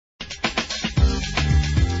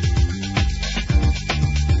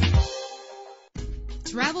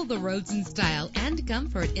Travel the roads in style and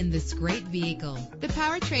comfort in this great vehicle. The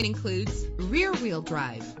powertrain includes rear-wheel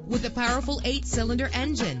drive with a powerful 8-cylinder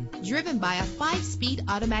engine driven by a 5-speed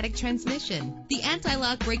automatic transmission. The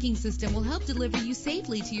anti-lock braking system will help deliver you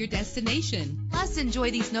safely to your destination. Plus,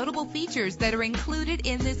 enjoy these notable features that are included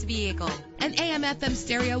in this vehicle: an AM/FM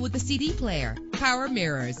stereo with a CD player, power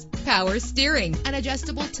mirrors, power steering, an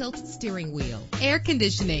adjustable tilt steering wheel, air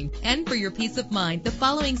conditioning. And for your peace of mind, the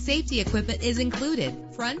following safety equipment is included: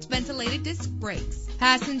 front ventilated disc brakes,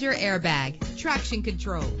 passenger airbag, traction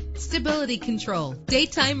control, stability control,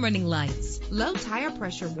 daytime running lights, low tire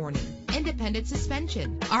pressure warning, independent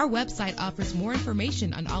suspension. Our website offers more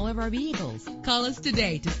information on all of our vehicles. Call us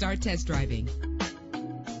today to start test driving.